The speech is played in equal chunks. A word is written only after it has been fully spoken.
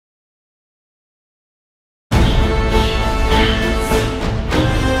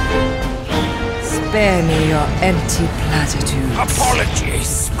Spare me your empty platitudes.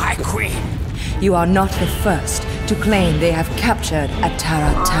 Apologies, my queen. You are not the first to claim they have captured a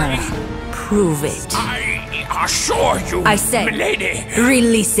Tara. Prove it. I assure you, I say, milady.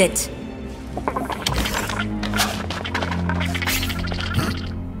 Release it.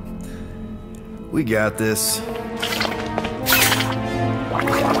 We got this.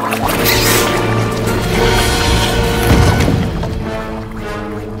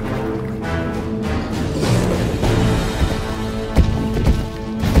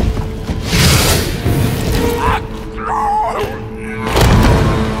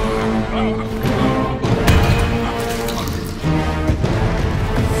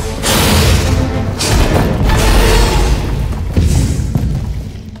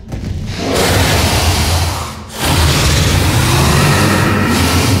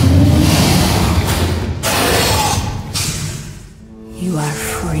 You are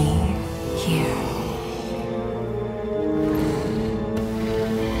free here.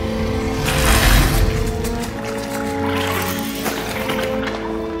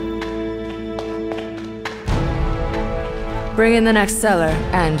 Bring in the next seller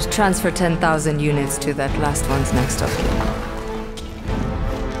and transfer 10,000 units to that last one's next of kin.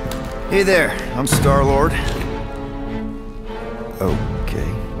 Hey there, I'm Star-Lord. Okay.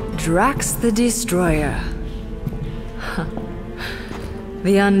 Drax the Destroyer.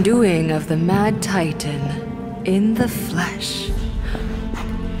 The undoing of the Mad Titan in the flesh.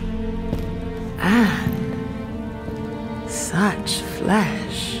 And such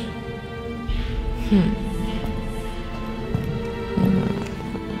flesh.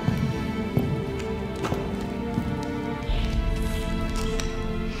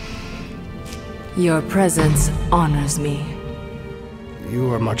 Your presence honors me.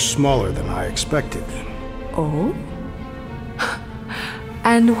 You are much smaller than I expected. Oh?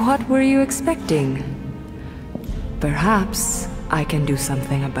 And what were you expecting? Perhaps I can do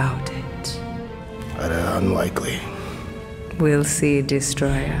something about it. Unlikely. We'll see,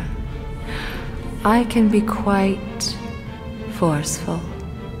 Destroyer. I can be quite forceful.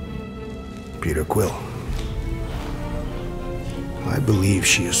 Peter Quill. I believe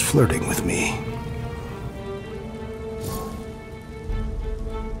she is flirting with me.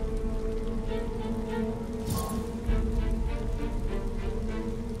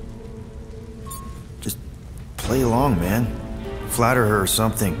 Play along, man. Flatter her or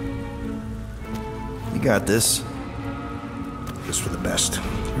something. You got this. Just for the best.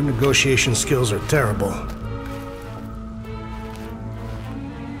 Your negotiation skills are terrible.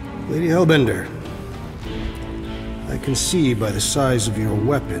 Lady Hellbender, I can see by the size of your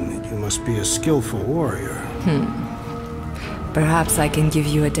weapon that you must be a skillful warrior. Perhaps I can give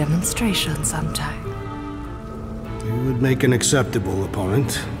you a demonstration sometime. You would make an acceptable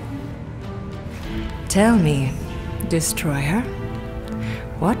opponent. Tell me, Destroyer,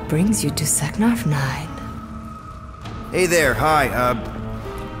 what brings you to Seknarf Nine? Hey there, hi,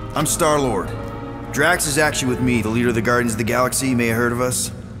 I'm Star-Lord. Drax is actually with me, the leader of the Guardians of the Galaxy. You may have heard of us.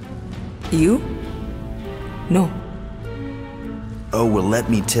 You? No. Oh, well, let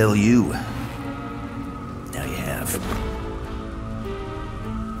me tell you. Now you have.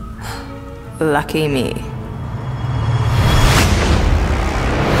 Lucky me.